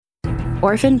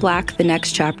Orphan Black: The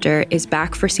Next Chapter is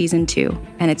back for season 2,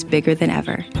 and it's bigger than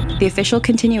ever. The official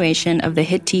continuation of the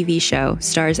hit TV show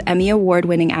stars Emmy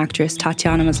Award-winning actress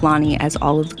Tatiana Maslany as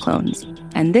all of the clones.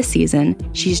 And this season,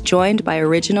 she's joined by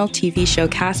original TV show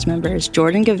cast members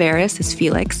Jordan Gavaris as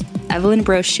Felix, Evelyn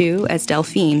Brochu as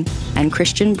Delphine, and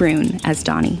Christian Brune as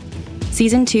Donnie.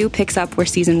 Season 2 picks up where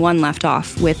season 1 left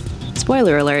off with,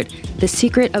 spoiler alert, the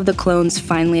secret of the clones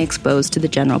finally exposed to the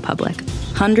general public.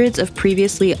 Hundreds of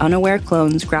previously unaware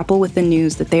clones grapple with the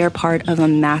news that they are part of a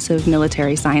massive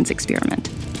military science experiment.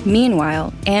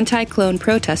 Meanwhile, anti-clone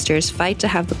protesters fight to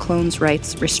have the clones'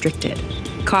 rights restricted.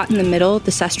 Caught in the middle,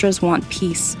 the Sestras want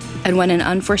peace, and when an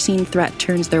unforeseen threat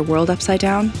turns their world upside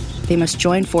down, they must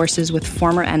join forces with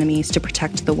former enemies to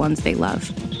protect the ones they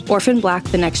love. Orphan Black: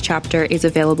 The Next Chapter is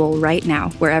available right now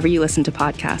wherever you listen to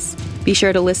podcasts. Be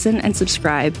sure to listen and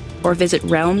subscribe, or visit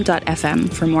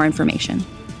realm.fm for more information.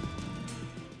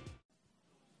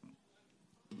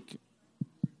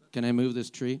 Can I move this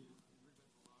tree?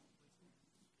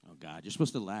 Oh, God, you're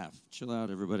supposed to laugh. Chill out,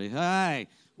 everybody. Hi,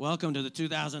 welcome to the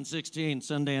 2016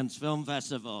 Sundance Film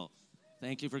Festival.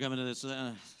 Thank you for coming to this.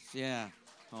 Yeah,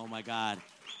 oh, my God.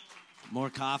 More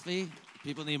coffee?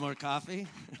 People need more coffee?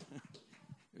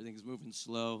 Everything's moving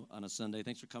slow on a Sunday.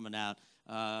 Thanks for coming out.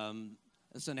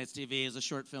 Sundance TV is a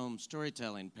short film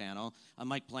storytelling panel. I'm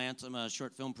Mike Plant. I'm a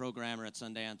short film programmer at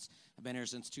Sundance. I've been here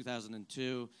since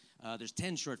 2002. There's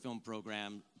 10 short film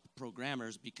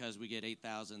programmers because we get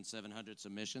 8,700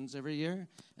 submissions every year,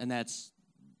 and that's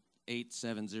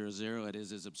 8700. It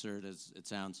is as absurd as it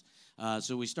sounds.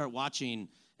 So we start watching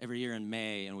every year in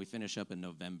May, and we finish up in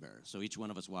November. So each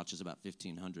one of us watches about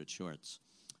 1,500 shorts,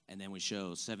 and then we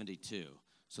show 72.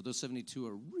 So those 72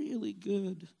 are really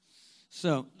good.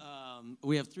 So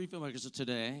we have 3 filmmakers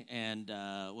today, and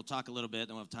we'll talk a little bit,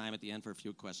 and we'll have time at the end for a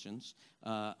few questions.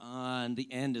 On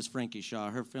the end is Frankie Shaw.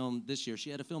 Her film this year, she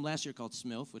had a film last year called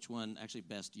Smilf, which won actually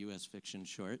Best U.S. Fiction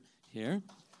Short. Here.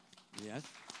 Yes.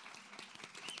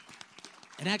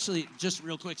 And actually, just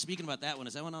real quick, speaking about that one,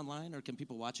 is that one online, or can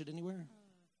people watch it anywhere?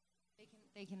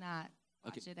 They cannot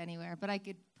watch it anywhere, but I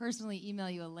could personally email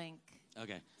you a link.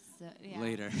 Okay. So, yeah.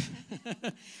 Later.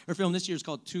 Her film this year is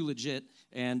called Too Legit,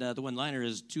 and the one-liner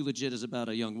is, Too Legit is about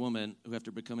a young woman who,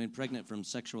 after becoming pregnant from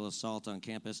sexual assault on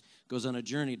campus, goes on a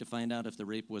journey to find out if the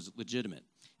rape was legitimate,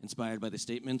 inspired by the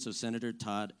statements of Senator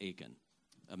Todd Aiken,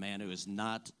 a man who is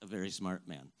not a very smart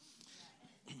man.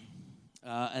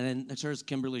 And then next to her is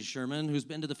Kimberly Sherman, who's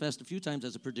been to the fest a few times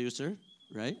as a producer,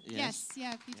 right? Yes,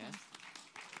 yeah, a few times.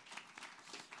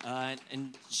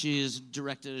 And she has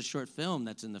directed a short film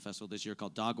that's in the festival this year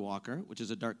called Dog Walker, which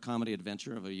is a dark comedy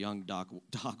adventure of a young dog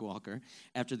walker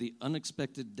after the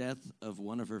unexpected death of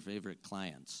one of her favorite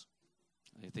clients.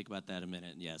 I think about that a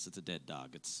minute, and yes, it's a dead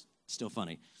dog. It's still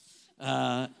funny.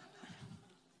 And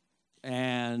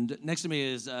next to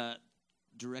me is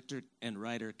director and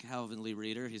writer Calvin Lee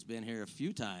Reeder. He's been here a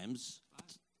few times.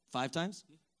 5 times?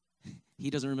 He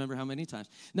doesn't remember how many times.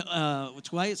 No,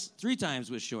 3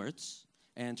 times with shorts.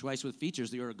 And twice with features,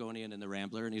 The Oregonian and The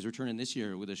Rambler. And he's returning this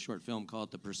year with a short film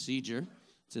called The Procedure.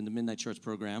 It's in the Midnight Shorts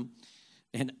program.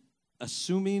 An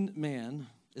assuming man.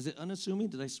 Is it unassuming?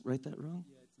 Did I write that wrong?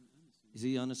 Yeah, it's an unassuming. Is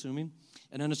he unassuming?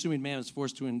 An unassuming man is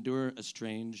forced to endure a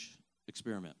strange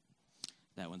experiment.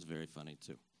 That one's very funny,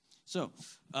 too. So,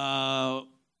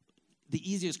 the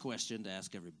easiest question to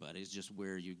ask everybody is just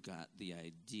where you got the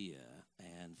idea.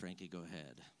 And Frankie, go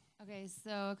ahead. Okay, so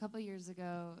a couple years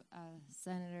ago,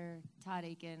 Senator Todd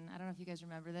Aiken, I don't know if you guys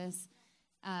remember this,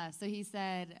 so he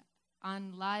said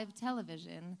on live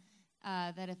television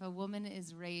that if a woman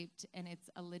is raped and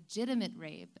it's a legitimate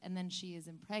rape and then she is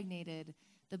impregnated,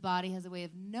 the body has a way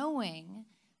of knowing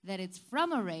that it's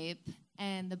from a rape,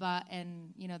 and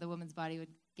the woman's body would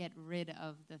get rid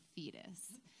of the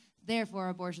fetus. Therefore,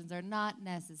 abortions are not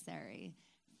necessary,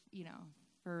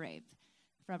 for rape.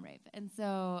 From rape. And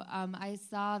so I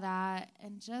saw that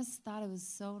and just thought it was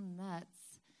so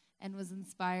nuts and was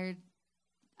inspired.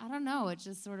 I don't know, it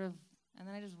just sort of, and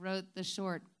then I just wrote the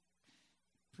short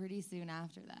pretty soon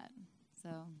after that. So,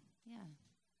 yeah.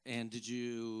 And did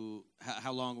you,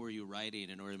 how long were you writing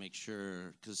in order to make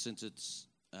sure, because since it's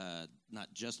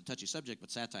not just a touchy subject, but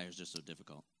satire is just so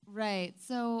difficult. Right.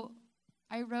 So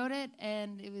I wrote it,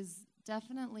 and it was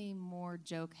definitely more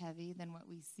joke heavy than what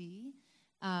we see.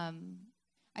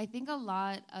 I think a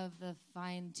lot of the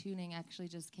fine-tuning actually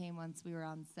just came once we were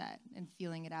on set and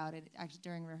feeling it out, actually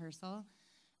during rehearsal.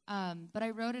 But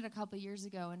I wrote it a couple years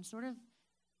ago and sort of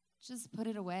just put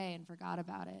it away and forgot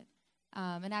about it,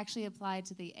 and actually applied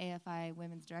to the AFI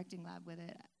Women's Directing Lab with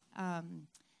it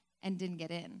and didn't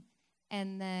get in.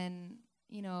 And then,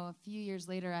 a few years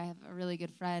later, I have a really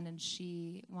good friend, and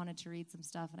she wanted to read some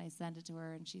stuff, and I sent it to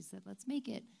her, and she said, let's make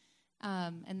it.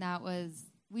 And that was,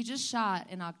 we just shot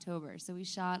in October. So we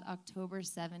shot October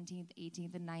 17th,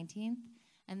 18th, and 19th,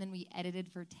 and then we edited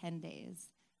for 10 days,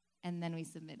 and then we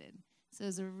submitted. So it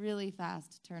was a really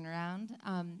fast turnaround.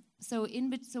 So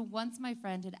once my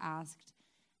friend had asked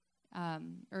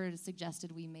or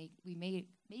suggested we make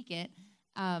it,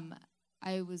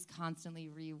 I was constantly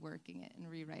reworking it and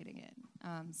rewriting it.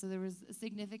 So there was a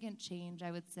significant change,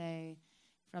 I would say,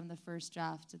 from the first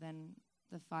draft to then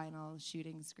the final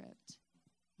shooting script.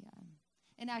 Yeah.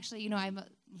 And actually,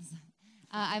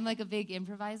 I'm like a big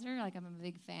improviser. Like, I'm a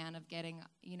big fan of getting,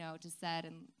 to set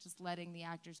and just letting the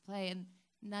actors play. And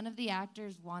none of the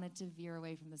actors wanted to veer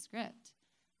away from the script.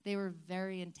 They were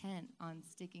very intent on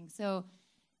sticking. So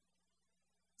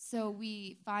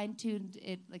we fine-tuned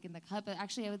it like in the cut, but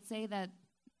actually I would say that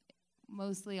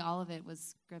mostly all of it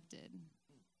was scripted.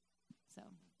 So,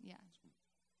 yeah.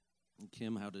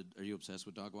 Kim, are you obsessed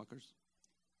with dog walkers?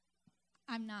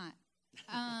 I'm not.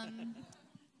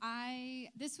 My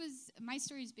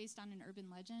story is based on an urban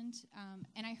legend,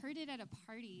 and I heard it at a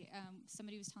party.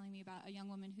 Somebody was telling me about a young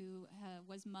woman who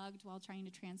was mugged while trying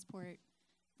to transport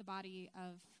the body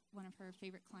of one of her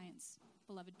favorite clients'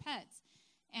 beloved pets.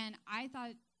 And I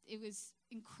thought it was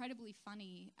incredibly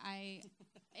funny. I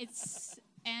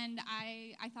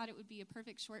thought it would be a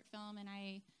perfect short film, and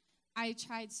I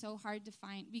tried so hard to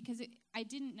find, because I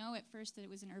didn't know at first that it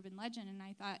was an urban legend, and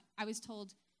I was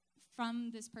told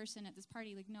from this person at this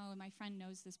party, like, no, my friend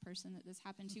knows this person that this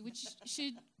happened to, which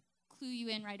should clue you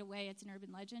in right away. It's an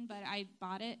urban legend, but I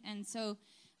bought it, and so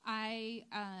I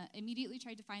immediately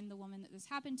tried to find the woman that this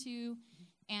happened to,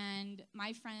 and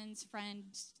my friend's friend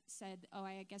said, oh,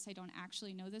 I guess I don't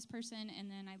actually know this person, and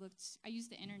then I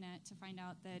used the internet to find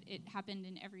out that it happened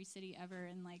in every city ever,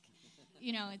 and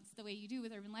it's the way you do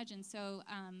with urban legends. So,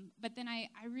 but then I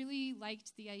really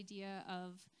liked the idea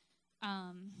of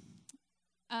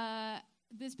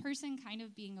this person kind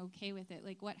of being okay with it.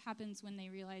 Like, what happens when they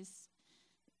realize,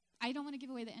 I don't want to give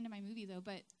away the end of my movie, though,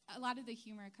 but a lot of the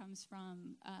humor comes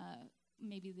from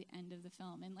maybe the end of the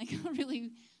film, and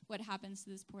really what happens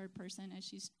to this poor person as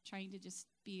she's trying to just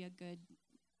be a good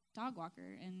dog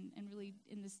walker and really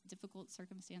in this difficult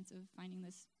circumstance of finding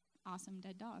this awesome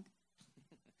dead dog.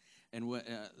 And what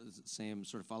same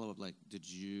sort of follow-up, like, did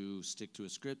you stick to a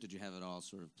script? Did you have it all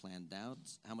sort of planned out?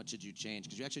 How much did you change?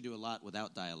 Because you actually do a lot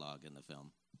without dialogue in the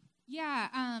film. Yeah,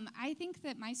 I think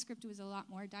that my script was a lot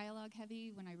more dialogue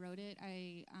heavy when I wrote it.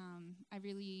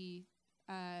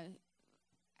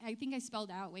 I think I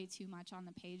spelled out way too much on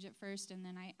the page at first, and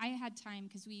then I had time,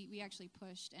 because we actually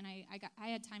pushed, and I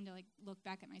had time to look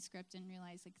back at my script and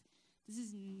realize this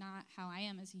is not how I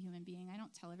am as a human being. I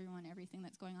don't tell everyone everything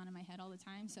that's going on in my head all the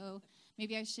time, so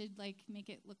maybe I should make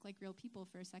it look like real people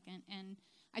for a second. And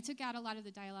I took out a lot of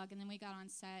the dialogue, and then we got on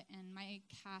set, and my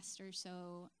cast are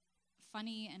so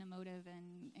funny and emotive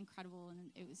and incredible, and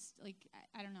it was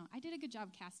I don't know. I did a good job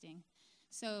casting,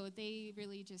 so they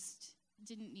really just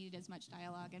didn't need as much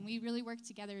dialogue, and we really worked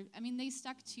together. I mean, they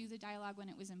stuck to the dialogue when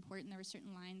it was important. There were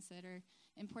certain lines that are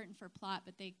important for plot,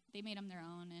 but they made them their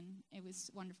own, and it was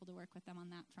wonderful to work with them on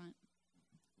that front.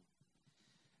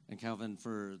 And Calvin,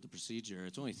 for the procedure,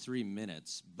 it's only 3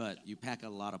 minutes, but you pack a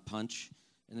lot of punch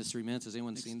in this 3 minutes. Has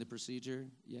anyone seen the procedure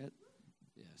yet?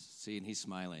 Yes. See, and he's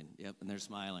smiling. Yep, and they're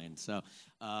smiling. So,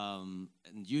 and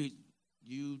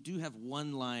you do have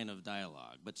one line of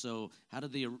dialogue, but so how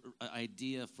did the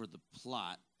idea for the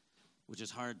plot, which is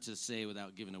hard to say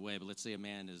without giving away, but let's say a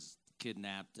man is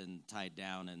kidnapped and tied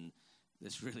down and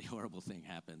this really horrible thing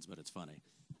happens, but it's funny.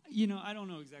 I don't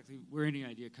know exactly where any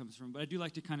idea comes from, but I do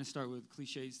like to kind of start with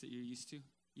cliches that you're used to.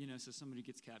 So somebody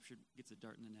gets captured, gets a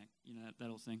dart in the neck, that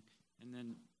old thing. And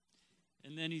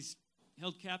then he's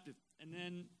held captive. And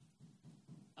then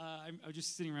I was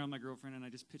just sitting around with my girlfriend, and I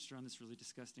just pitched her on this really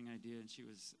disgusting idea, and she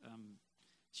was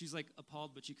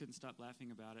appalled, but she couldn't stop laughing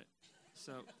about it.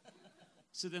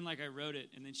 So then I wrote it,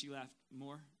 and then she laughed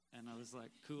more, and I was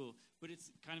like, cool. But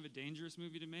it's kind of a dangerous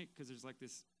movie to make, because there's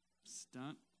this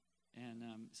stunt, and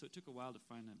so it took a while to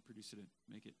find a producer to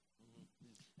make it.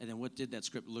 And then what did that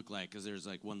script look like? Because there's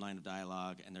one line of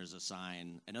dialogue, and there's a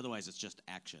sign, and otherwise it's just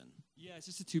action. Yeah, it's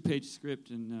just a 2-page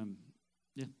script, and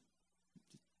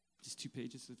just 2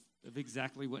 pages of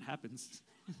exactly what happens.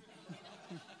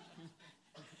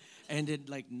 And did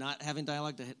not having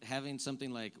dialogue to having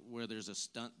something where there's a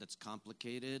stunt that's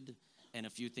complicated and a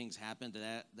few things happen, did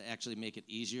that actually make it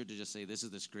easier to just say this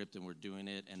is the script and we're doing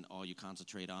it, and all you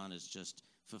concentrate on is just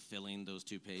fulfilling those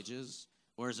 2 pages?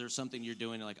 Or is there something you're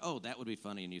doing oh, that would be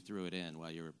funny, and you threw it in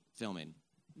while you were filming?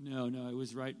 No, it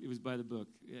was right. It was by the book.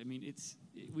 I mean,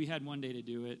 we had one day to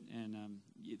do it, and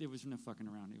there was no fucking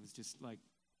around. It was just like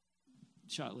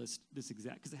shot list this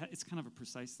exact, because it's kind of a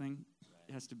precise thing. Right.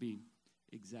 It has to be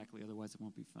exactly, otherwise it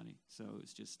won't be funny. So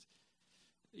it's just,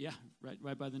 yeah,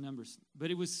 right by the numbers.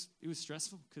 But it was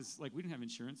stressful because like we didn't have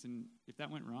insurance, and if that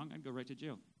went wrong, I'd go right to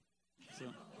jail. So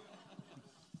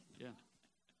yeah,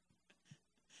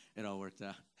 it all worked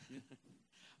out.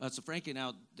 So Frankie,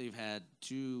 now they've had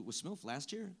 2 with Smilf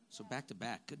last year, so back to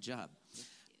back. Good job.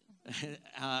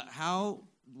 How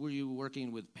were you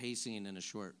working with pacing in a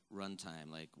short runtime?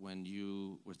 Like when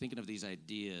you were thinking of these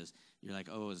ideas, you're like,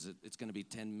 oh, it's going to be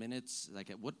 10 minutes?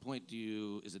 Like at what point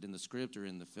is it in the script or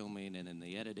in the filming and in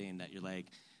the editing that you're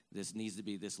like, this needs to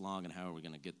be this long, and how are we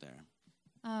going to get there?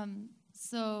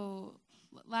 So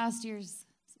last year's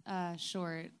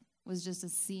short was just a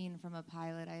scene from a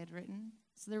pilot I had written.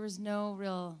 So there was no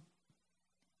real,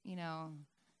 I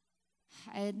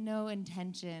had no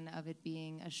intention of it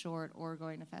being a short or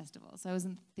going to festival. So I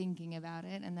wasn't thinking about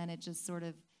it. And then it just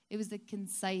it was a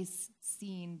concise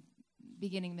scene,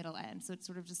 beginning, middle, end. So it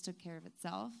sort of just took care of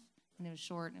itself. And it was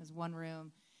short, and it was one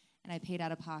room. And I paid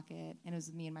out of pocket, and it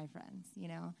was me and my friends,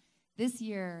 This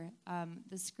year,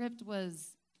 the script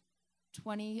was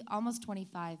almost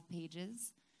 25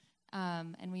 pages.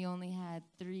 And we only had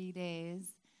 3 days.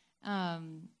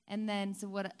 And then, so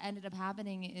what ended up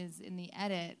happening is in the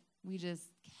edit, we just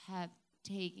kept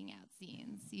taking out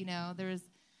scenes. There was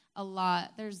a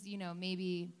lot. There's,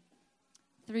 maybe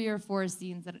 3 or 4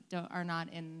 scenes that are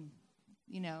not in,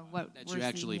 what that we're you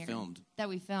actually here. filmed. That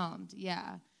we filmed,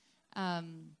 yeah.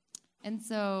 And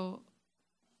so,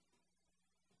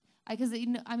 because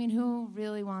who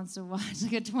really wants to watch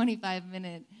like a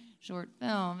 25-minute short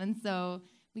film? And so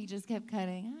we just kept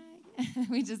cutting.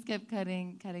 We just kept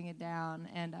cutting it down,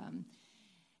 and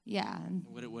yeah. And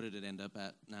what did it end up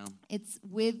at now? it's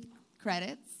with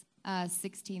credits,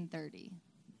 16:30.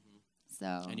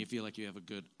 So. And you feel like you have a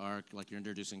good arc, like you're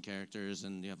introducing characters,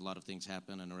 and you have a lot of things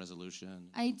happen and a resolution.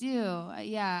 I do,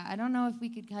 yeah. I don't know if we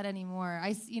could cut any more.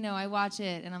 I watch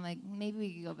it, and I'm like, maybe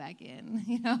we could go back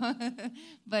in,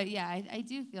 But yeah, I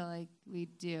do feel like we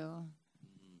do.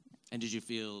 And did you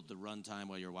feel the runtime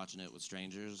while you were watching it with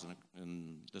strangers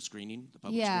and the screening, the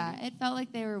public Yeah, screening? it felt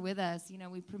like they were with us.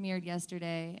 We premiered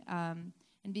yesterday, and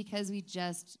because we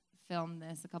just filmed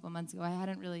this a couple months ago, I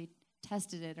hadn't really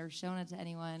tested it or shown it to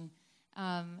anyone,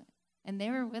 and they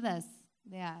were with us.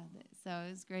 Yeah, so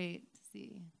it was great to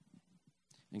see.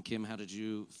 And Kim, how did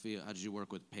you feel? How did you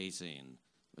work with pacing,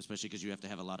 especially because you have to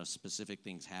have a lot of specific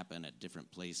things happen at different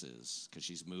places because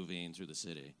she's moving through the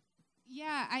city?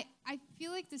 Yeah, I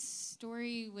feel like this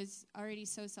story was already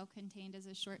so self-contained as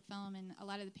a short film, and a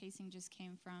lot of the pacing just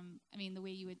came from, the way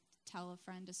you would tell a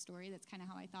friend a story. That's kind of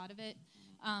how I thought of it.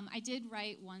 I did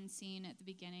write one scene at the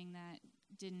beginning that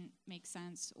didn't make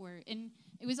sense, and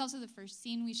it was also the first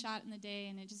scene we shot in the day,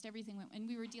 and everything went, and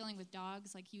we were dealing with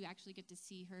dogs. Like, you actually get to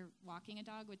see her walking a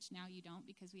dog, which now you don't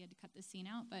because we had to cut the scene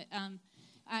out. But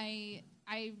I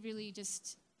really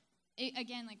just...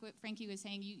 again, like what Frankie was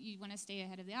saying, you want to stay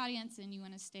ahead of the audience, and you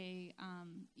want to stay.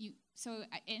 So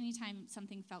anytime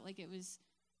something felt like it was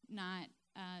not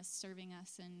serving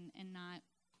us and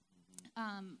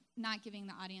not giving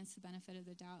the audience the benefit of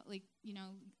the doubt, like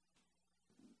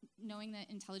knowing that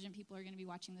intelligent people are going to be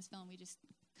watching this film, we just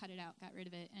cut it out, got rid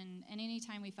of it. And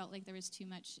anytime we felt like there was too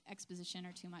much exposition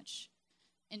or too much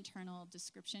internal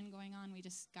description going on, we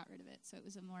just got rid of it. So it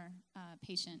was a more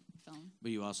patient film.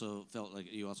 But you also felt like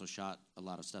you also shot a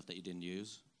lot of stuff that you didn't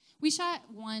use? We shot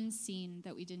one scene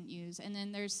that we didn't use, and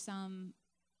then there's some,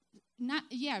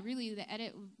 really the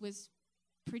edit was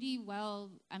pretty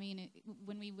well,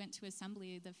 when we went to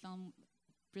assembly, the film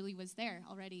really was there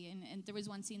already, and there was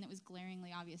one scene that was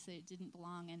glaringly obvious that it didn't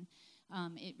belong, and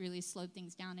it really slowed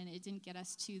things down, and it didn't get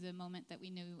us to the moment that we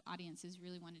knew audiences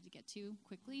really wanted to get to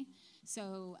quickly.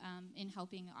 So in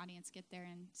helping the audience get there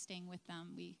and staying with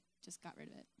them, we just got rid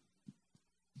of it.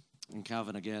 And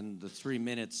Calvin, again, the 3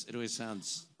 minutes, it always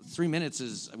sounds, 3 minutes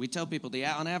is, we tell people,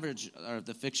 on average,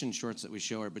 the fiction shorts that we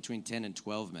show are between 10 and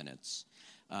 12 minutes.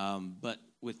 But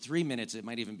with 3 minutes, it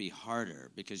might even be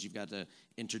harder because you've got to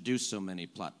introduce so many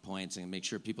plot points and make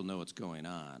sure people know what's going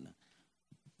on.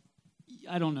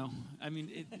 I don't know.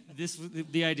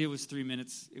 The idea was 3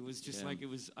 minutes. It was just like it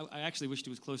was. I actually wished it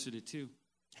was closer to 2.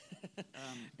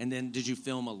 And then, did you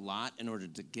film a lot in order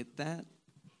to get that?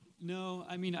 No,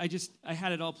 I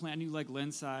had it all planned. I knew like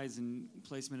lens size and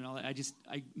placement and all that.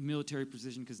 I military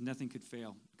precision because nothing could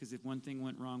fail. Because if one thing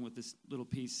went wrong with this little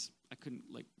piece, I couldn't,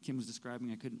 like Kim was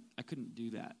describing, I couldn't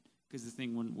do that because the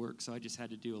thing wouldn't work. So I just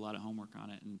had to do a lot of homework on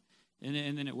it, and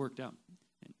then it worked out.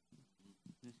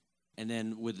 And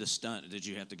then with the stunt, did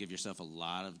you have to give yourself a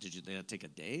lot of? Did you they had to take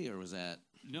a day, or was that?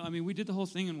 No, I mean, we did the whole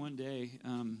thing in one day,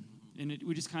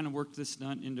 we just kind of worked the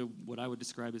stunt into what I would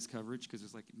describe as coverage, because it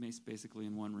was like basically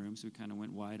in one room. So we kind of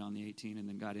went wide on the 18 and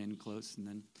then got in close,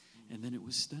 and then it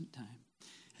was stunt time.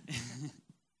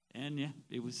 And yeah,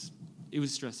 it was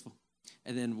stressful.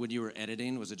 And then when you were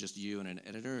editing, was it just you and an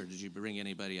editor, or did you bring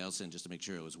anybody else in just to make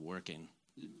sure it was working?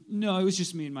 No, it was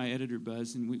just me and my editor,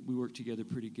 Buzz, and we worked together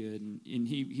pretty good. And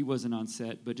he wasn't on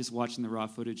set, but just watching the raw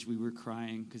footage, we were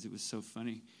crying because it was so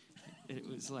funny.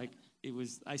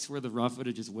 I swear the raw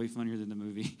footage is way funnier than the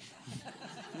movie.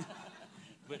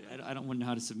 But I don't know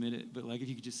how to submit it. But like if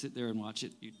you could just sit there and watch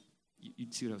it,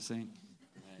 you'd see what I was saying.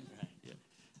 Right.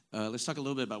 Yeah. Let's talk a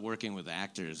little bit about working with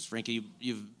actors. Frankie,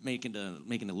 you've making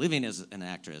a living as an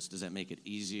actress. Does that make it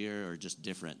easier or just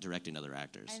different directing other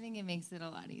actors? I think it makes it a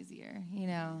lot easier,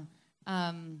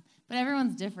 but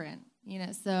everyone's different,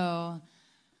 so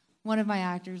one of my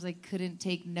actors couldn't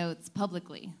take notes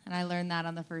publicly, and I learned that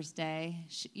on the first day.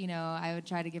 I would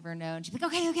try to give her a note, and she'd be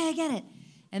like, okay, I get it.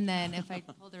 And then if I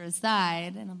pulled her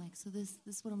aside, and I'm like, so this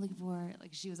is what I'm looking for,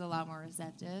 she was a lot more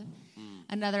receptive.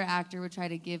 Another actor would try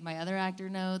to give my other actor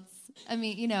notes. I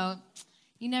mean, you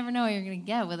never know what you're going to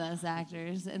get with us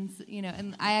actors. And,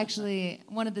 and I actually,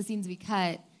 one of the scenes we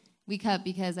cut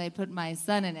because I put my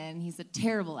son in it, and he's a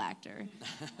terrible actor.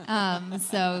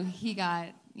 So he got,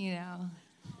 yeah.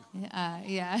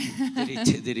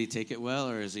 Did he take it well,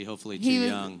 or is he hopefully too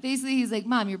young? Basically, he's like,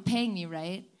 Mom, you're paying me,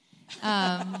 right?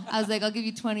 I was like, I'll give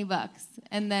you $20.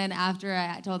 And then after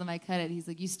I told him I cut it, he's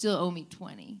like, you still owe me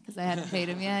 20 because I hadn't paid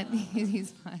him yet.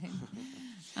 He's fine.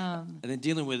 And then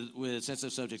dealing with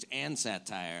sensitive subjects and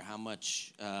satire, how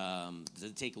much does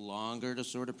it take longer to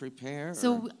sort of prepare?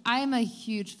 So I'm a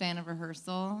huge fan of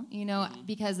rehearsal,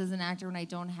 because as an actor, when I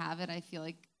don't have it, I feel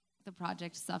like the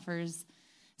project suffers.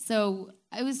 So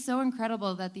it was so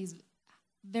incredible that these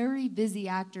very busy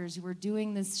actors who were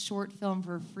doing this short film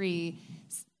for free,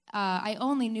 I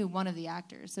only knew one of the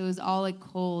actors, so it was all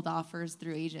cold offers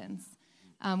through agents,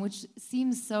 which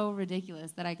seems so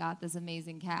ridiculous that I got this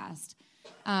amazing cast.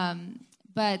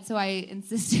 But so I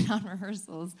insisted on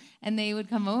rehearsals, and they would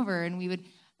come over, and we would,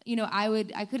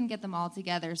 I couldn't get them all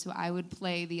together, so I would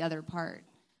play the other part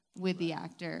with the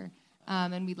actor,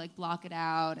 and we'd block it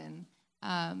out, and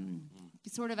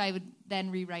I would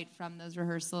then rewrite from those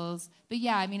rehearsals. But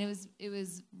yeah, I mean, it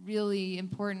was really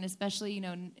important, especially,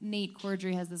 Nate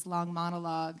Cordry has this long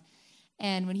monologue,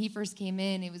 and when he first came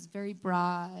in, it was very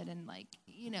broad and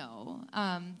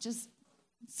just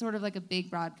sort of like a big,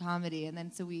 broad comedy. And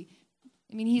then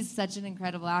he's such an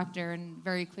incredible actor, and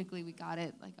very quickly we got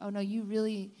it. Oh no, you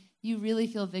really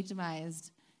feel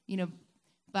victimized,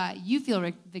 but you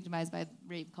feel victimized by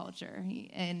rape culture,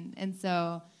 and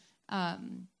so.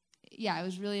 Yeah, it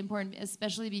was really important,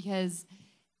 especially because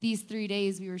these 3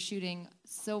 days we were shooting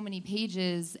so many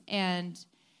pages, and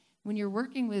when you're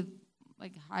working with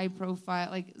high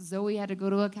profile, Zoe had to go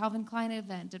to a Calvin Klein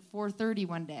event at 4:30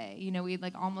 one day. We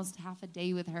had almost half a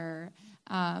day with her.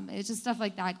 It's just stuff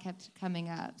like that kept coming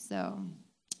up. So,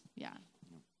 yeah.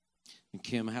 And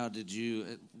Kim, how did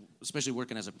you, especially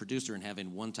working as a producer and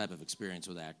having one type of experience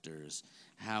with actors,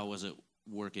 how was it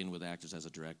working with actors as a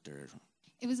director?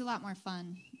 It was a lot more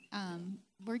fun.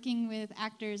 Working with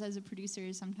actors as a producer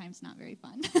is sometimes not very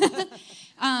fun.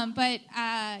 But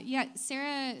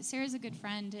Sarah's a good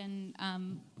friend,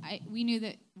 and we knew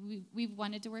that we've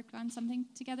wanted to work on something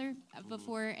together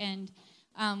before. And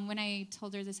when I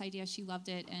told her this idea, she loved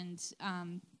it.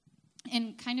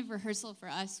 And kind of rehearsal for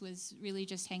us was really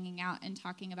just hanging out and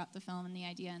talking about the film and the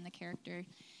idea and the character.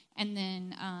 And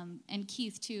then and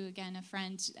Keith too, again, a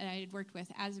friend that I had worked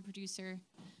with as a producer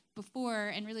before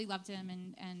and really loved him,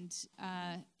 and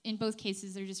in both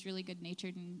cases they're just really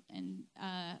good-natured and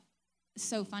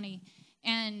so funny.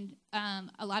 And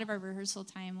a lot of our rehearsal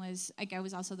time was, I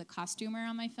was also the costumer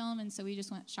on my film, and so we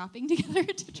just went shopping together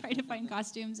to try to find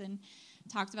costumes and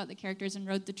talked about the characters and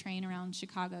rode the train around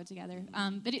Chicago together.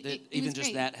 But it even was just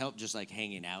great. That helped, just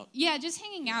hanging out. Yeah, just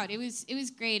hanging out. It was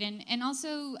great, and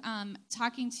also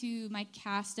talking to my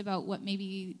cast about what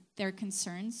maybe their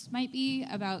concerns might be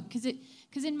about, because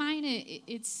in mine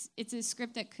it's a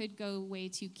script that could go way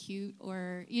too cute,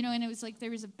 or and it was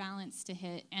there was a balance to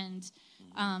hit, and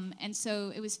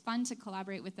so it was fun to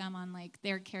collaborate with them on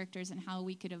their characters and how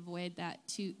we could avoid that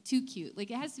too cute.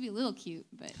 It has to be a little cute,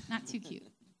 but not too cute.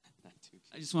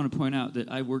 I just want to point out that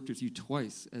I worked with you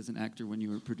twice as an actor when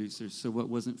you were producers, so what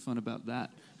wasn't fun about that?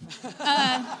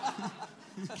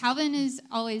 Calvin is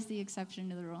always the exception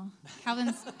to the rule.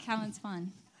 Calvin's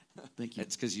fun. Thank you.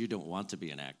 It's because you don't want to be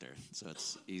an actor, so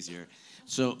it's easier.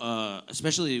 So,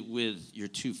 especially with your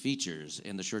 2 features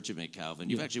and the short you make, Calvin,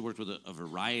 you've actually worked with a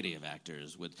variety of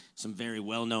actors, with some very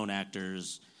well-known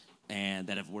actors and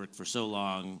that have worked for so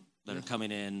long, that are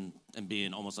coming in and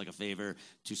being almost like a favor,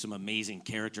 to some amazing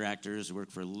character actors who work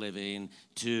for a living,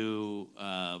 to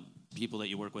people that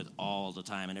you work with all the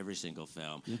time in every single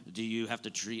film. Yeah. Do you have to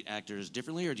treat actors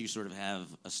differently, or do you sort of have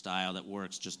a style that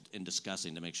works just in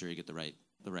discussing to make sure you get the right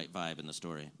vibe in the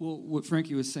story? Well, what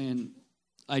Frankie was saying,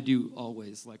 I do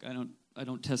always. Like, I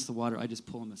don't test the water. I just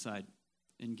pull them aside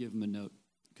and give them a note,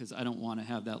 because I don't want to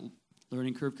have that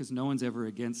learning curve, because no one's ever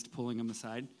against pulling them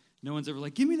aside. No one's ever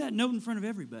like, give me that note in front of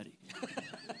everybody.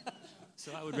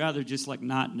 So I would rather just like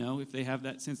not know if they have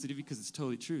that sensitivity, because it's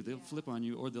totally true. They'll flip on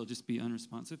you, or they'll just be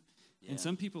unresponsive. Yeah. And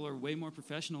some people are way more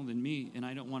professional than me, and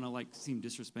I don't want to like seem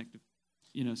disrespectful,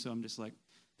 so I'm just like.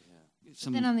 Yeah.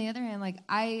 But then on the other hand, like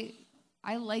I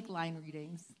like line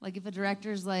readings. Like if a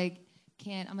director's like,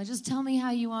 I'm like, just tell me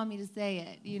how you want me to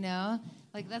say it,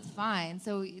 Like that's fine.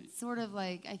 So it's sort of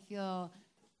like I feel.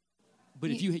 But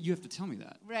if you have to tell me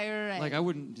that. Right. Like I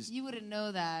wouldn't just. You wouldn't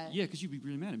know that. Yeah, because you'd be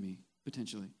really mad at me,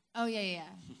 potentially. Oh, yeah.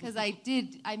 Because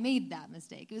I made that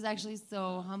mistake. It was actually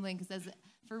so humbling, because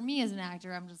for me as an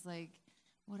actor, I'm just like,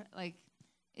 what, like,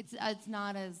 it's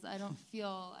not as, I don't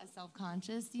feel as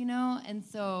self-conscious, And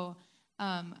so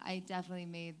I definitely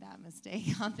made that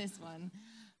mistake on this one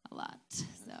a lot.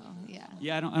 So, yeah.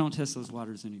 Yeah, I don't test those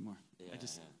waters anymore. Yeah,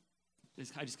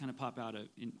 I just kind of pop out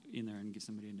in there and give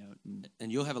somebody a note.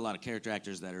 And you'll have a lot of character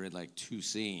actors that are in like 2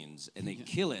 scenes, and they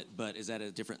kill it, but is that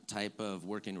a different type of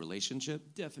working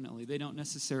relationship? Definitely. They don't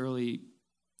necessarily,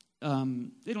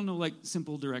 they don't know like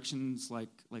simple directions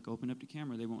like open up to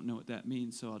camera. They won't know what that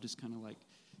means, so I'll just kind of like,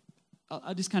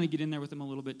 I'll just kind of get in there with them a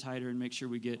little bit tighter and make sure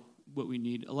we get what we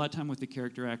need. A lot of time with the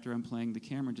character actor, I'm playing the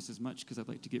camera just as much, because I'd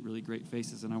like to get really great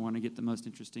faces, and I want to get the most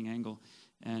interesting angle.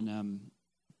 And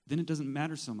then it doesn't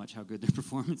matter so much how good their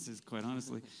performance is, quite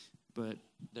honestly. But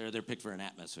they're picked for an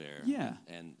atmosphere. Yeah.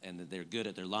 And they're good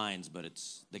at their lines, but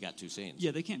they got 2 scenes.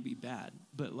 Yeah, they can't be bad,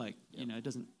 but like, it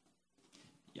doesn't.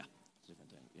 Yeah.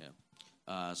 Different thing.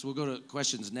 Yeah. So we'll go to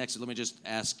questions next. Let me just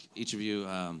ask each of you,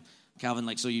 Calvin.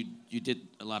 Like, so you did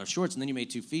a lot of shorts, and then you made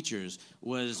 2 features.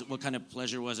 What kind of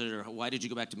pleasure was it, or why did you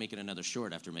go back to making another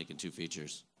short after making 2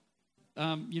 features?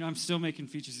 I'm still making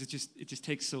features. It just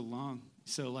takes so long.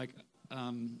 So like.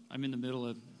 I'm in the middle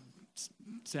of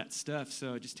set stuff,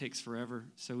 so it just takes forever.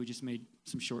 So we just made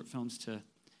some short films to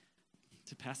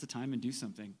pass the time and do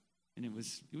something, and it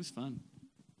was fun.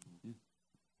 Yeah.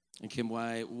 And Kim,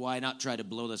 why not try to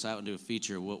blow this out into a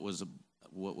feature? What was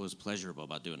pleasurable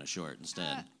about doing a short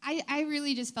instead? I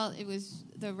really just felt it was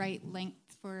the right length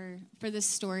for this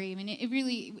story. I mean, it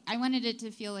really, I wanted it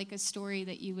to feel like a story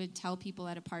that you would tell people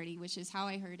at a party, which is how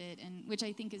I heard it, and which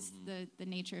I think is the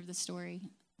nature of the story.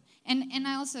 And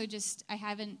I also I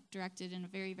haven't directed in a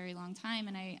very, very long time,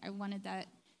 and I wanted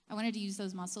to use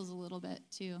those muscles a little bit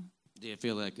too. Do you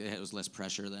feel like it was less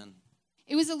pressure then?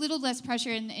 It was a little less pressure,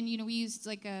 and we used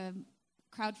like a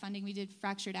crowdfunding. We did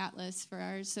Fractured Atlas for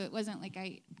ours, so it wasn't like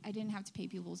I didn't have to pay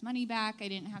people's money back. I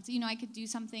didn't have to, I could do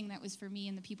something that was for me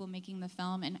and the people making the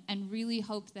film, and really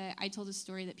hope that I told a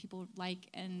story that people like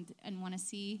and want to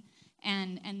see,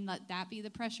 and let that be the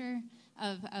pressure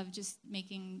of just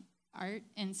making art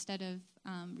instead of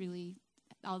really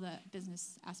all the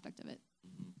business aspect of it.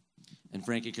 Mm-hmm. And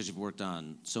Frankie, because you've worked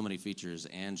on so many features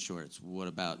and shorts, what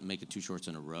about making 2 shorts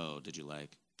in a row did you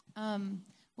like?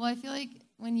 Well, I feel like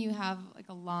when you have like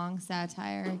a long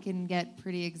satire, it can get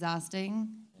pretty exhausting,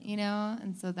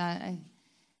 and so I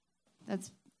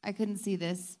couldn't see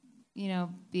this,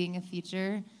 being a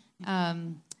feature.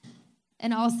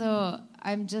 And also,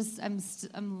 I'm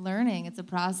learning. It's a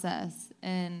process,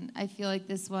 and I feel like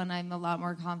this one I'm a lot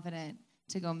more confident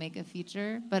to go make a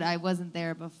feature, but I wasn't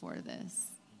there before this.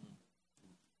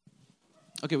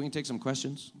 Okay, we can take some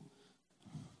questions.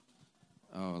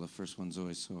 Oh, the first one's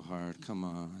always so hard. Come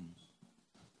on.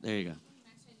 There you go.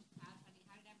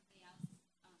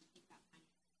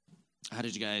 How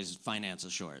did you guys finance a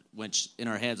short? Which in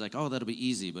our heads, like, oh, that'll be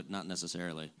easy, but not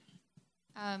necessarily.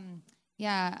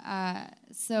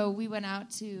 So we went out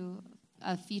to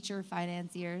feature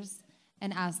financiers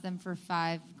and asked them for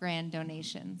 $5,000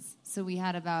 donations. So we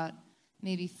had about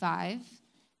maybe 5.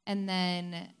 And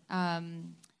then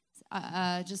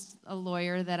just a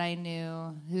lawyer that I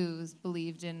knew who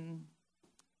believed in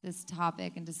this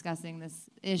topic and discussing this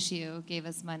issue gave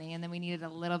us money. And then we needed a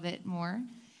little bit more.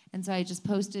 And so I just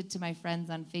posted to my friends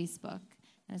on Facebook.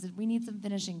 And I said, we need some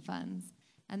finishing funds.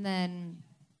 And then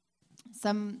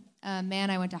some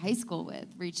man I went to high school with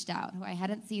reached out, who I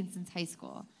hadn't seen since high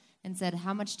school. and said,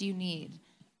 "How much do you need?"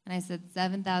 And I said,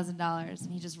 $7,000,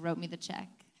 and he just wrote me the check.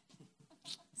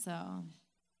 So,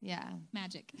 yeah.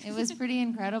 Magic. It was pretty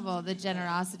incredible, the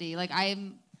generosity. Like,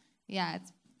 I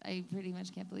pretty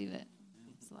much can't believe it.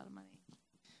 It's a lot of money.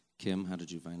 Kim, how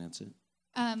did you finance it?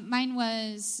 Mine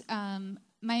was,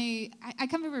 I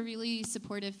come from a really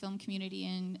supportive film community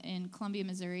in Columbia,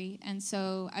 Missouri, and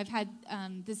so I've had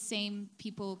the same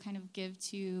people kind of give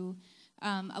to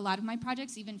a lot of my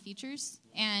projects, even features.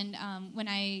 And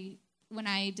when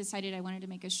I decided I wanted to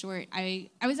make a short, I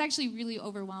was actually really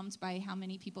overwhelmed by how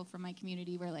many people from my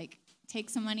community were like, take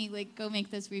some money, like, go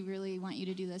make this. We really want you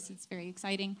to do this. It's very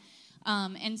exciting.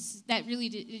 And that really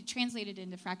it translated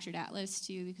into Fractured Atlas,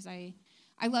 too, because I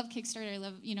love Kickstarter. I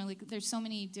love, like, there's so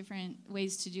many different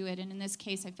ways to do it. And in this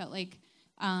case, I felt like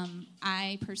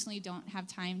I personally don't have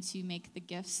time to make the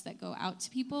gifts that go out to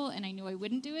people, and I knew I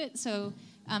wouldn't do it. So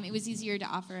it was easier to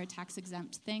offer a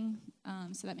tax-exempt thing.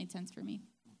 So that made sense for me.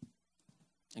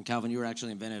 And Calvin, you were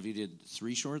actually inventive. You did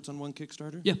 3 shorts on one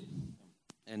Kickstarter? Yeah.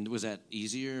 And was that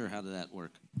easier, or how did that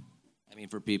work? I mean,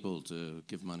 for people to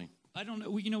give money. I don't know.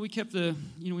 We kept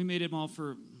we made them all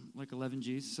for like 11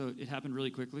 G's, so it happened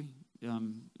really quickly.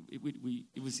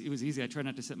 It was easy. I tried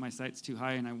not to set my sights too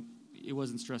high, and it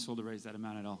wasn't stressful to raise that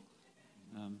amount at all.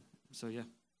 So yeah.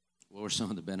 What were some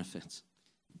of the benefits?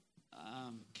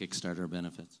 Kickstarter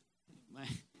benefits.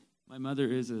 My mother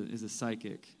is a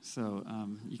psychic, so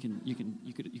you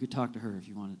could talk to her if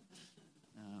you wanted.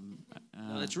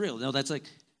 No, that's real. No, that's like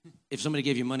if somebody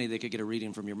gave you money, they could get a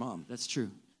reading from your mom. That's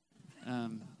true.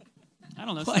 I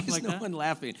don't know. Why stuff is like no that. one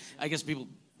laughing? I guess people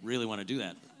really want to do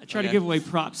that. I try to give away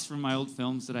props from my old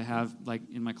films that I have, like,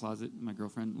 in my closet. My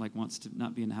girlfriend wants to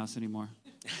not be in the house anymore.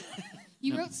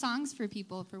 You wrote songs for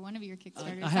people for one of your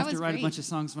Kickstarters. I have to write great. a bunch of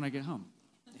songs when I get home.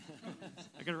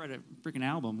 I got to write a freaking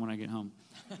album when I get home.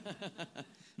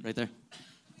 Right there.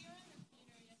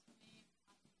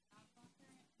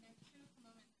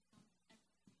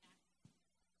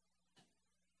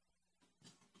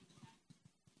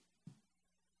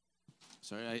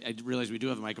 Sorry, I realize we do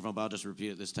have a microphone, but I'll just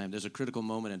repeat it this time. There's a critical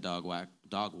moment in Dog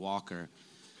Wagger.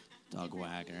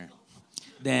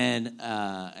 Then,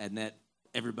 and that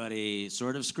everybody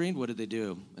sort of screamed. What did they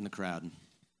do in the crowd?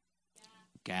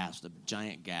 Gasped, a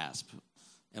giant gasp.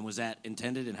 And was that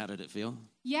intended, and how did it feel?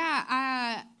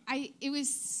 Yeah,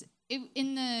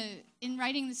 in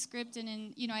writing the script,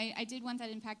 and I did want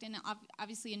that impact, and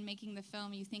obviously in making the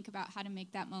film, you think about how to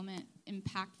make that moment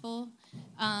impactful.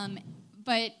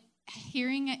 But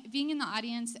being in the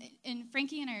audience, and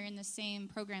Frankie and I are in the same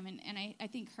program, and I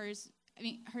think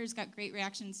hers got great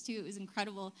reactions too. It was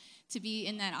incredible to be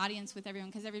in that audience with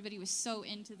everyone, because everybody was so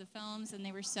into the films and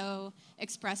they were so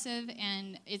expressive,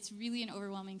 and it's really an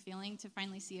overwhelming feeling to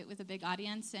finally see it with a big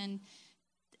audience. And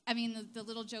I mean, the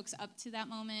little jokes up to that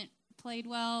moment played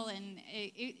well, and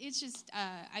it's just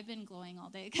I've been glowing all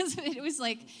day, because it was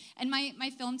like, and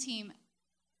my film team,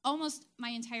 almost my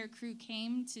entire crew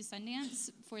came to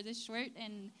Sundance for this short,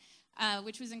 and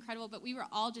which was incredible, but we were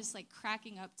all just like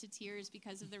cracking up to tears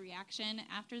because of the reaction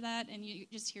after that, and you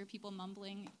just hear people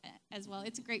mumbling as well.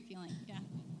 It's a great feeling, yeah.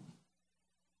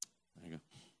 There you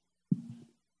go.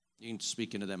 You can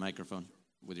speak into that microphone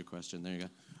with your question. There you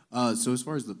go. So as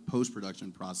far as the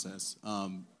post-production process,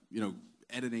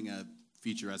 editing a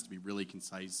feature has to be really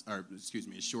concise, or excuse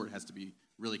me, a short has to be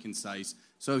really concise.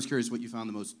 So I was curious what you found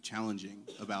the most challenging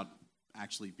about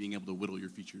actually being able to whittle your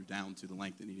feature down to the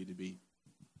length it needed to be.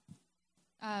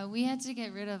 We had to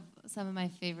get rid of some of my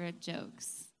favorite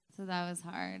jokes, so that was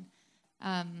hard.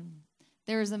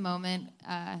 There was a moment,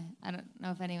 I don't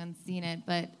know if anyone's seen it,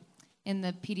 but in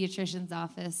the pediatrician's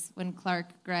office when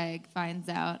Clark Gregg finds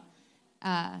out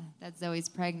that Zoe's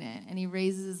pregnant, and he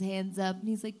raises his hands up, and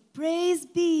he's like, "Praise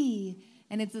be!"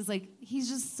 And it's just like, he's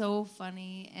just so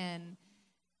funny, and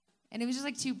it was just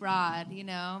like too broad,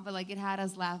 but like it had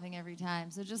us laughing every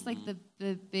time. So just like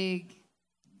the big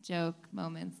joke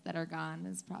moments that are gone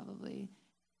is probably,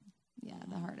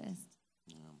 the hardest.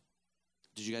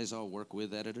 Did you guys all work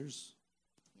with editors?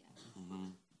 Yeah. Mm-hmm.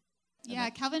 Yeah,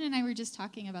 Calvin and I were just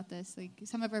talking about this. Like,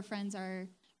 some of our friends are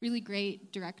really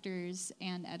great directors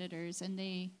and editors, and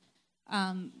they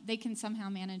can somehow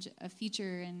manage a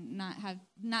feature and not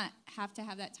have to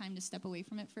have that time to step away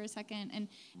from it for a second.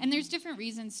 And there's different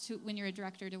reasons to, when you're a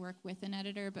director, to work with an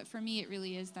editor. But for me, it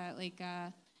really is that, like,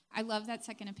 I love that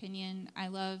second opinion. I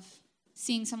love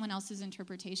seeing someone else's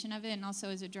interpretation of it. And also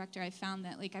as a director, I found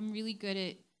that, like, I'm really good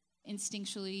at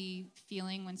instinctually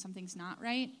feeling when something's not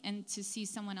right, and to see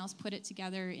someone else put it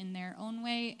together in their own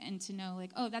way, and to know, like,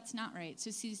 oh, that's not right.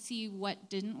 So see what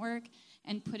didn't work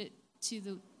and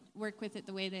work with it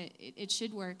the way that it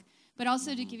should work. but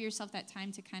also to give yourself that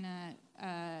time to kind of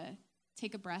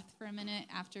take a breath for a minute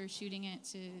after shooting it,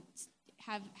 to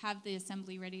have the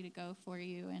assembly ready to go for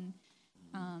you,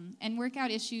 and work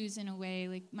out issues in a way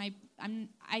like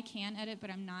I can edit, but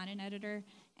I'm not an editor,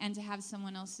 and to have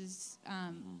someone else's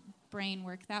brain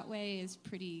work that way is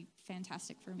pretty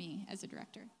fantastic for me as a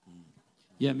director.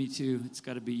 Yeah, me too. You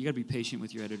got to be patient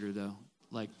with your editor though,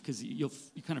 like because you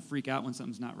kind of freak out when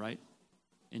something's not right,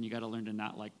 and you got to learn to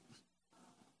not like,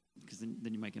 because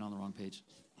then you might get on the wrong page.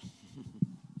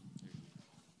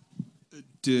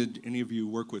 Did any of you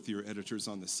work with your editors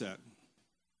on the set?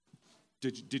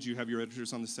 Did you have your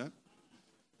editors on the set?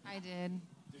 I did.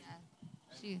 Yeah.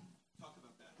 Talk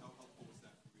about that. How helpful was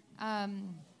that for you?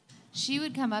 She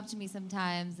would come up to me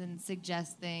sometimes and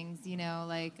suggest things,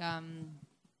 like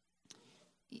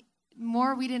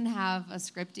more we didn't have a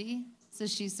scripty, so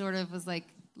she sort of was like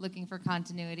looking for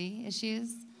continuity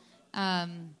issues.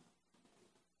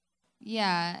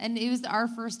 Yeah, and it was our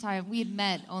first time. We had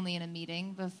met only in a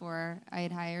meeting before I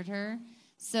had hired her.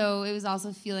 So it was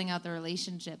also feeling out the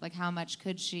relationship, like how much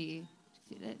did she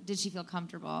feel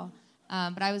comfortable?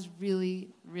 But I was really,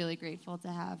 really grateful to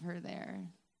have her there.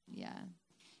 Yeah.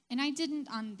 And I didn't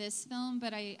on this film,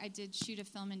 but I did shoot a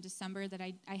film in December that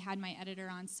I had my editor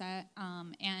on set,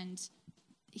 and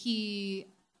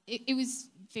it was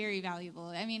very valuable.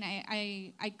 I mean,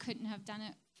 I couldn't have done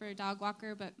it for a dog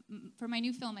walker, but for my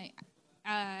new film,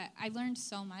 I learned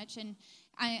so much, and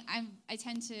I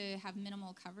tend to have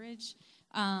minimal coverage,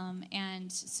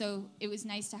 and so it was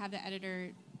nice to have the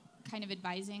editor kind of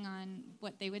advising on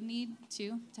what they would need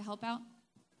to help out.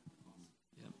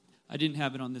 Yeah, I didn't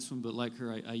have it on this one, but like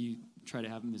her, I try to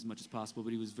have him as much as possible,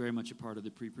 but he was very much a part of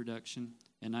the pre-production,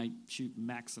 and I shoot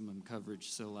maximum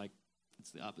coverage, so like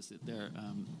it's the opposite there.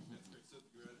 So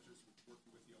your editors were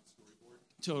working with you on storyboard?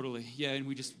 Totally, yeah, and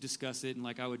we just discuss it, and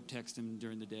like I would text him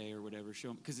during the day or whatever,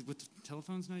 show him, because with the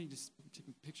telephones now, you just take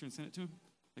a picture and send it to him.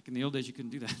 Like in the old days, you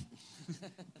couldn't do that.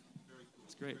 Very cool.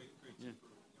 It's great. Yeah.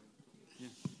 Yeah.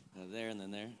 There and then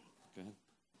there. Go ahead.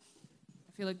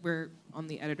 I feel like we're on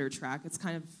the editor track. It's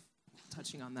kind of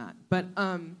touching on that. But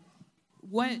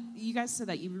what you guys said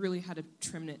that you really had to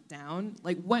trim it down.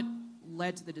 Like, what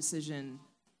led to the decision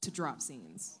to drop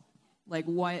scenes? Like,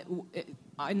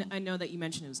 I know that you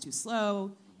mentioned it was too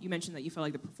slow. You mentioned that you felt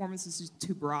like the performance was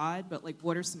too broad. But like,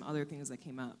 what are some other things that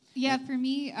came up? Yeah, for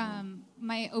me,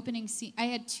 my opening scene, I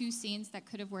had 2 scenes that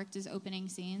could have worked as opening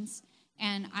scenes,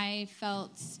 and I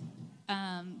felt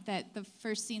that the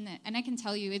first scene and I can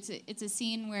tell you, it's a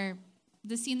scene where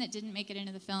the scene that didn't make it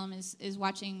into the film is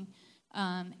watching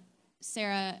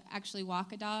Sarah actually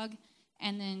walk a dog,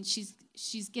 and then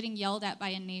she's getting yelled at by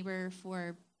a neighbor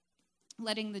for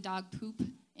letting the dog poop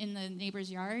in the neighbor's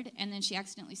yard, and then she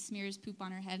accidentally smears poop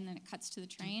on her head, and then it cuts to the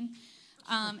train.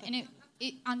 And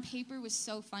it on paper was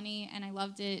so funny, and I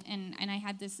loved it, and I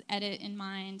had this edit in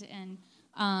mind, and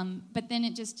but then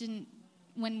it just didn't.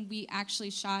 When we actually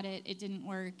shot it, it didn't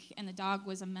work, and the dog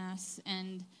was a mess,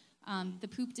 and the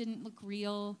poop didn't look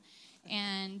real,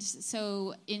 and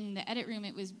so in the edit room,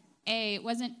 it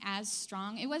wasn't as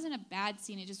strong. It wasn't a bad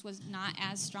scene. It just was not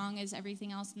as strong as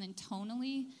everything else, and then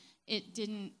tonally, it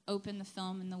didn't open the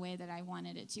film in the way that I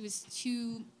wanted it to. It was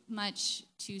too much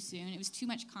too soon. It was too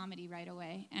much comedy right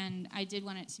away, and I did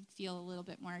want it to feel a little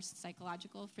bit more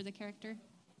psychological for the character.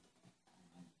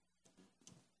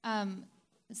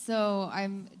 So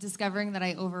I'm discovering that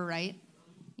I overwrite,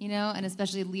 and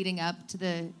especially leading up to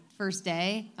the first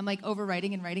day, I'm like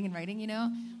overwriting and writing,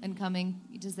 and coming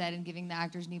to set and giving the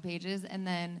actors new pages. And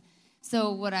then,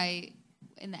 so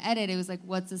in the edit, it was like,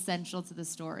 what's essential to the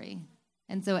story?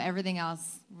 And so everything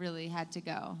else really had to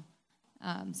go.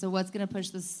 So what's going to push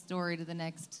the story to the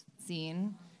next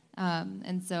scene?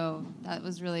 And so that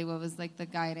was really what was like the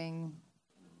guiding,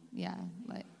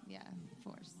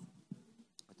 force.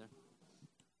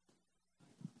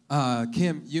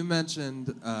 Kim, you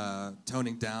mentioned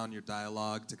toning down your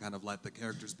dialogue to kind of let the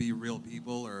characters be real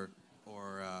people or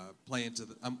play into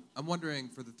the... I'm wondering,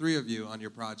 for the 3 of you on your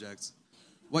projects,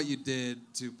 what you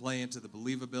did to play into the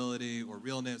believability or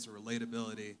realness or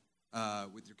relatability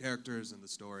with your characters and the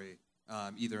story,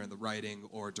 either in the writing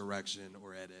or direction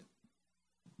or edit.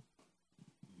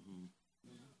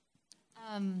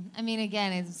 I mean,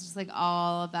 again, it's just like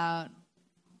all about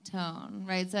tone,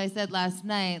 right? So I said last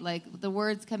night, like the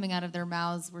words coming out of their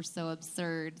mouths were so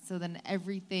absurd. So then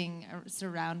everything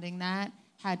surrounding that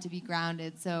had to be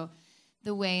grounded. So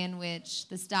the way in which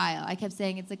the style, I kept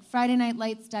saying it's like Friday Night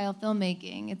Lights style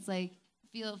filmmaking. It's like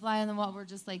feel it fly on the wall. We're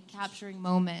just like capturing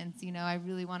moments. I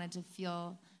really wanted to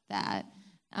feel that.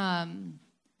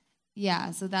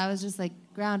 Yeah, so that was just like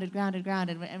grounded.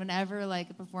 And whenever like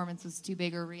a performance was too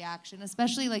big or reaction,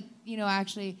 especially like,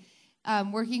 actually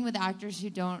working with actors who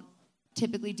don't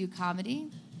typically do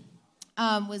comedy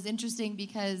was interesting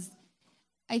because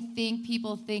I think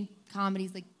people think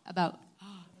comedy's like about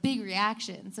big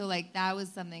reaction. So like that was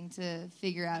something to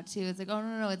figure out too. It's like, oh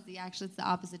no, it's the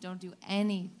opposite. Don't do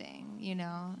anything,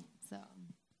 So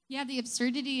yeah, the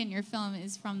absurdity in your film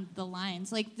is from the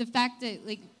lines. Like the fact that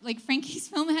like Frankie's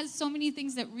film has so many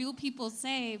things that real people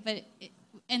say,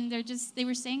 and they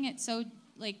were saying it so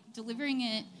like delivering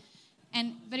it,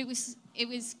 but it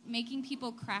was making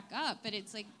people crack up. But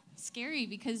it's like scary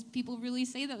because people really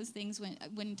say those things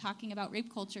when talking about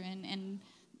rape culture and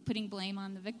putting blame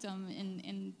on the victim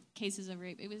in cases of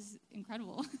rape. It was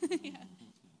incredible. Yeah.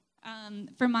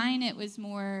 For mine, it was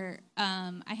more,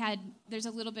 there's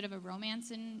a little bit of a romance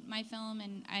in my film,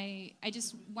 and I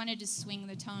just wanted to swing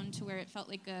the tone to where it felt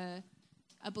like a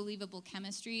believable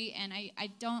chemistry, and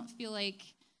I don't feel like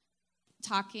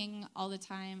talking all the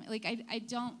time. Like,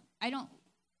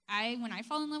 when I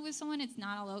fall in love with someone, it's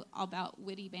not all about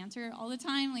witty banter all the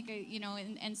time. Like,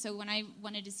 and so when I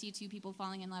wanted to see two people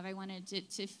falling in love, I wanted it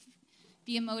to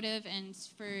be emotive and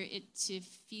for it to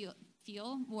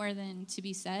feel more than to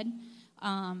be said.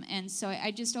 And so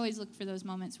I just always look for those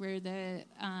moments where the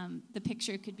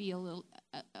picture could be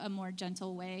a more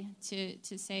gentle way to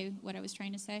say what I was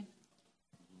trying to say.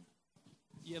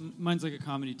 Yeah, mine's like a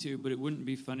comedy too, but it wouldn't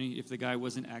be funny if the guy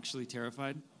wasn't actually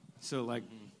terrified. So like,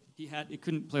 it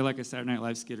couldn't play like a Saturday Night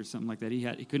Live skit or something like that.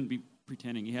 He couldn't be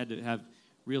pretending. He had to have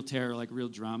real terror, like real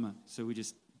drama. So we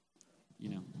just,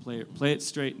 play it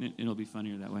straight, and it'll be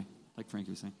funnier that way, like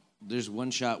Frankie was saying. There's one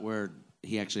shot where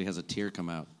he actually has a tear come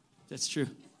out. That's true.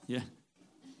 Yeah.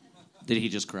 Did he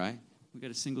just cry? We got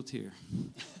a single tear.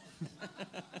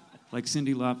 Like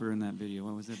Cyndi Lauper in that video.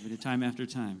 What was that video? Time After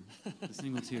Time. A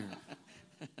single tear.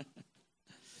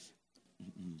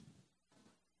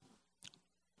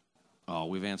 Oh,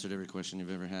 we've answered every question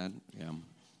you've ever had. Yeah.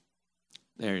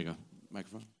 There you go.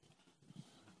 Microphone.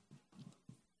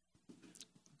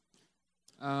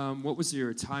 What was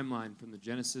your timeline from the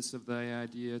genesis of the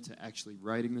idea to actually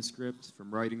writing the script,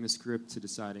 from writing the script to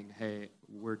deciding, hey,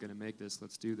 we're going to make this,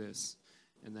 let's do this,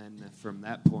 and then from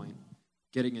that point,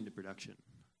 getting into production?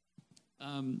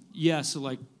 So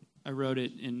like I wrote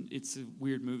it, and it's a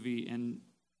weird movie, and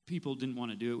people didn't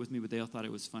want to do it with me, but they all thought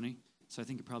it was funny. So I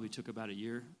think it probably took about a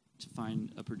year to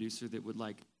find a producer that would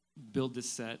like build this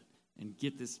set and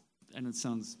get this. And it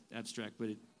sounds abstract, but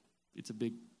it's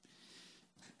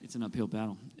an uphill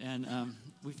battle. And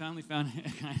we finally found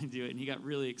a guy to do it, and he got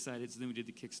really excited. So then we did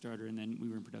the Kickstarter, and then we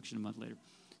were in production a month later.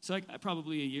 So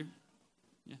probably a year.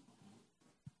 Yeah.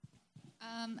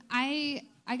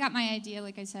 I got my idea,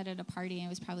 like I said, at a party. It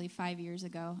was probably 5 years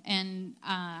ago, and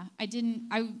I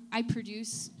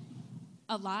produce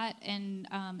a lot,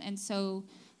 and so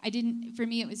I didn't. For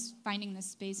me, it was finding the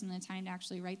space and the time to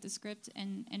actually write the script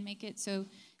and make it. So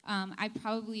I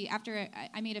probably after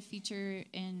I made a feature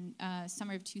in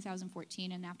summer of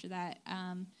 2014, and after that.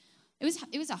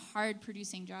 It was a hard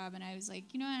producing job, and I was like,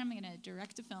 I'm going to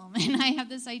direct a film, and I have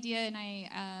this idea, and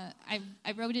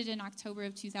I wrote it in October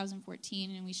of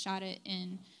 2014, and we shot it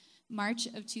in March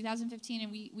of 2015,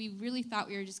 and we really thought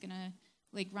we were just going to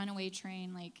like runaway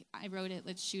train, like I wrote it,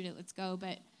 let's shoot it, let's go,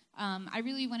 but I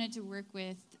really wanted to work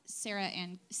with Sarah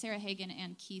Hagen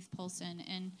and Keith Polson,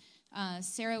 and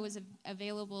Sarah was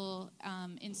available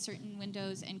in certain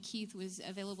windows, and Keith was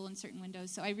available in certain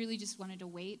windows. So I really just wanted to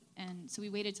wait, and so we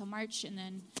waited till March, and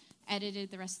then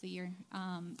edited the rest of the year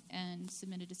and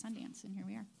submitted to Sundance, and here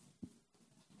we are.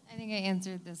 I think I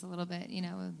answered this a little bit,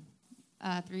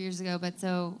 3 years ago. But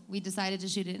so we decided to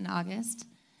shoot it in August,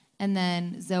 and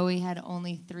then Zoe had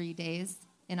only 3 days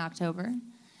in October,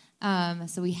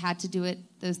 so we had to do it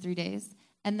those 3 days.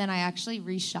 And then I actually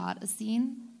reshot a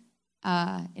scene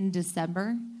in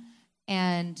December,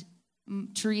 and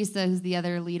Teresa, who's the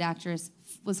other lead actress,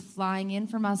 was flying in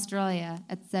from Australia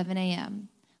at 7 a.m.,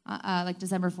 like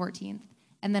December 14th.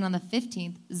 And then on the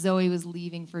 15th, Zoe was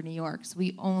leaving for New York, so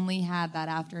we only had that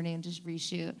afternoon to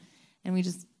reshoot, and we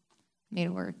just made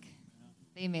it work.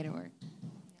 They made it work.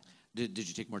 Did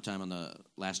you take more time on the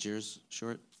last year's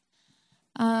short?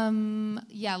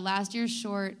 Yeah, last year's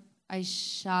short, I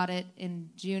shot it in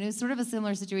June. It was sort of a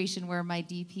similar situation where my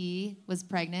DP was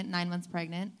pregnant, 9 months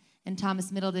pregnant, and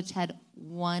Thomas Middleditch had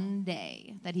 1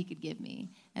 day that he could give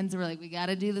me. And so we're like, we got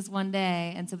to do this 1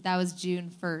 day. And so that was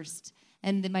June 1st.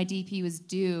 And then my DP was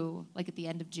due like at the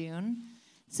end of June.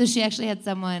 So she actually had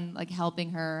someone like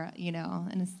helping her,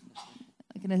 and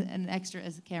like an extra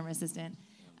camera assistant.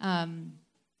 And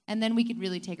then we could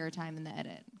really take our time in the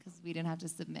edit because we didn't have to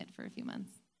submit for a few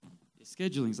months.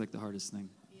 Scheduling's like the hardest thing.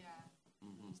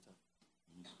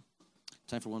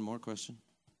 Time for one more question.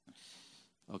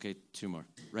 Okay, two more.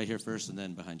 Right here first, and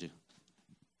then behind you.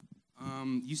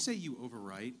 You say you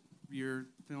overwrite your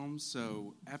films,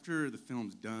 so after the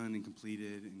film's done and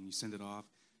completed and you send it off,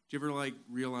 do you ever like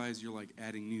realize you're like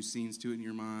adding new scenes to it in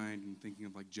your mind and thinking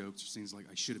of like jokes or scenes like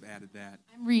I should have added that?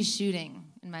 I'm reshooting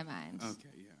in my mind. Okay,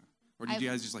 yeah. Or do you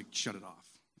guys just like shut it off?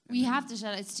 We have to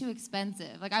shut it. It's too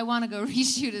expensive. Like, I want to go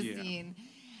reshoot a Yeah. scene.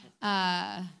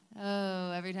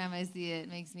 Every time I see it, it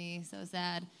makes me so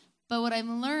sad. But what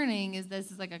I'm learning is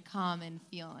this is like a common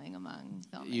feeling among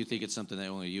filmmakers. You think it's something that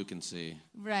only you can see.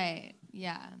 Right,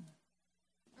 yeah.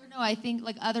 Or no, I think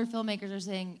like other filmmakers are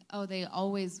saying, oh, they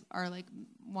always are like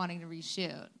wanting to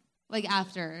reshoot. Like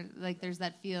after, like there's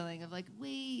that feeling of like,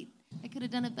 wait, I could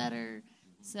have done it better.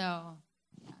 So,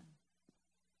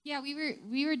 Yeah,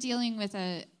 we were dealing with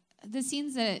the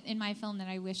scenes that in my film that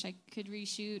I wish I could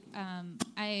reshoot.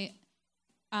 I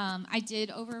did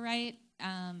overwrite,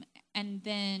 and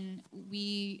then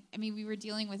we were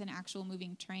dealing with an actual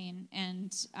moving train,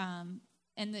 and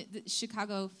the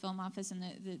Chicago Film Office and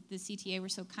the CTA were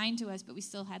so kind to us, but we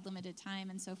still had limited time,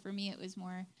 and so for me it was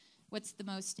more, what's the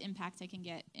most impact I can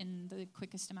get in the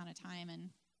quickest amount of time, and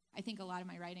I think a lot of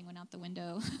my writing went out the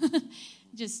window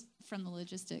just from the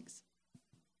logistics.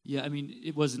 Yeah, I mean,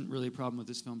 it wasn't really a problem with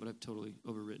this film, but I've totally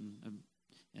overwritten.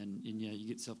 And yeah, you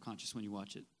get self-conscious when you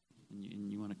watch it,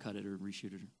 and you want to cut it or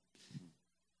reshoot it.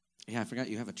 Yeah, I forgot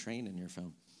you have a train in your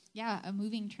film. Yeah, a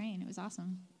moving train. It was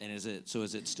awesome. And is it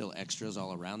still extras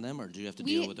all around them, or do you have to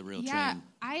deal with a real train?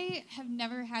 I have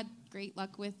never had great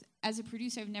luck with, as a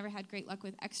producer, I've never had great luck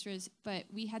with extras, but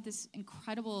we had this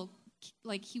incredible,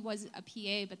 like he was a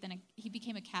PA, but then he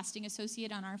became a casting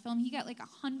associate on our film. He got like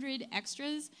 100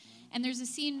 extras, and there's a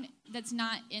scene that's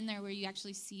not in there where you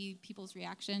actually see people's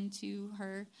reaction to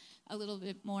her a little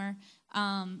bit more.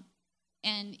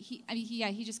 And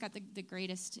he just got the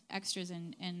greatest extras,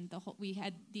 and the whole we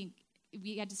had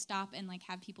to stop and like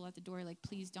have people at the door like,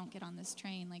 please don't get on this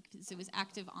train, like 'cause it was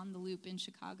active on the loop in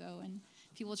Chicago, and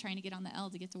people trying to get on the L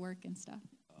to get to work and stuff.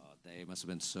 Oh, they must have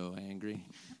been so angry.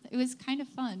 It was kind of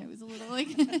fun. It was a little like.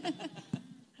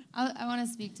 I want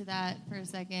to speak to that for a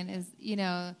second. Is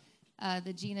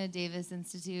the Gina Davis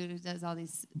Institute, who does all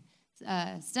these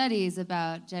studies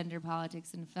about gender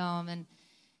politics in film, and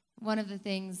one of the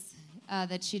things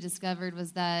that she discovered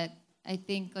was that I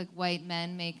think like white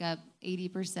men make up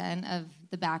 80% of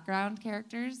the background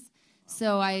characters.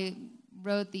 So I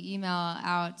wrote the email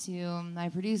out to my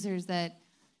producers that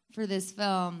for this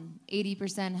film,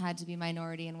 80% had to be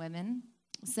minority and women.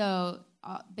 So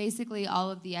basically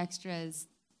all of the extras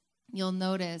you'll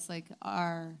notice like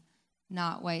are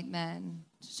not white men,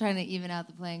 just trying to even out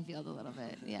the playing field a little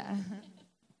bit. Yeah.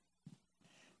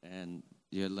 And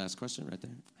you had the last question right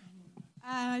there.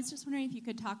 I was just wondering if you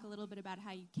could talk a little bit about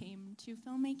how you came to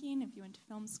filmmaking, if you went to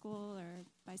film school or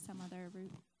by some other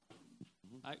route.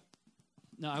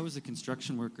 I was a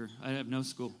construction worker. I have no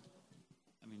school.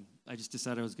 I mean, I just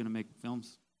decided I was going to make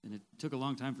films, and it took a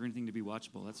long time for anything to be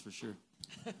watchable, that's for sure.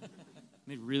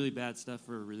 Made really bad stuff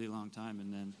for a really long time,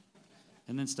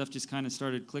 and then stuff just kind of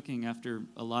started clicking after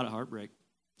a lot of heartbreak.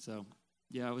 So,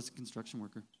 yeah, I was a construction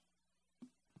worker.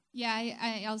 Yeah,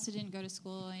 I also didn't go to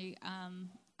school.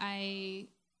 I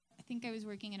think I was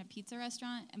working in a pizza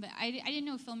restaurant, but I didn't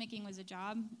know filmmaking was a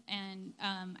job, and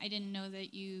I didn't know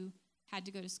that you had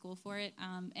to go to school for it.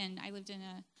 And I lived in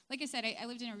I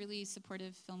lived in a really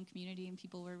supportive film community, and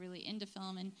people were really into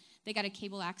film, and they got a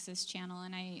cable access channel,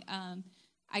 and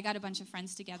I got a bunch of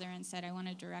friends together and said I want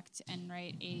to direct and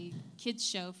write a kids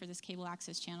show for this cable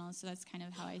access channel. So that's kind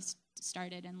of how I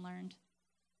started and learned.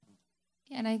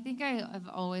 Yeah, and I think I've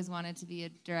always wanted to be a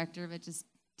director, but just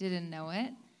didn't know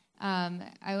it.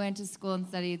 I went to school and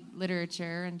studied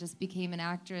literature and just became an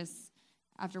actress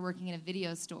after working in a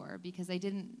video store because I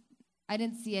didn't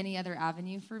see any other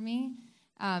avenue for me.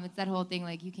 It's that whole thing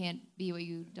like you can't be what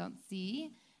you don't see.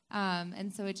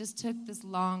 And so it just took this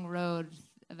long road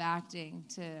of acting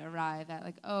to arrive at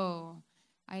like, oh,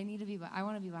 I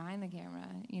want to be behind the camera,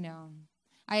 you know.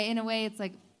 In a way, it's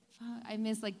like, I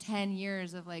missed like 10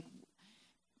 years of like,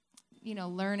 you know,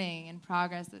 learning and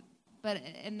progress.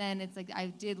 And then it's like I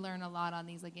did learn a lot on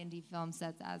these like indie film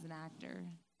sets as an actor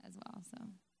as well. So.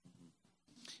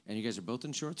 And you guys are both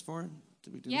in shorts for it?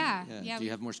 Did we do Yeah. that? Yeah. Do you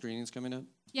have more screenings coming up?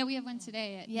 Yeah, we have one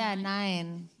today at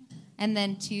 9. And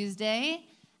then Tuesday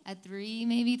at 3,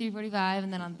 maybe 3:45,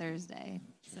 and then on Thursday.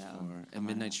 So. And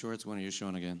Midnight Shorts, when are you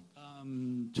showing again?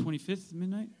 25th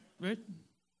midnight, right?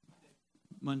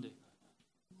 Monday.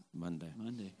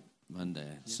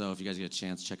 Yeah. So if you guys get a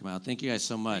chance, check them out. Thank you guys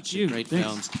so much. Thank you. Great Thanks.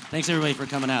 films. Thanks everybody for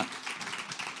coming out.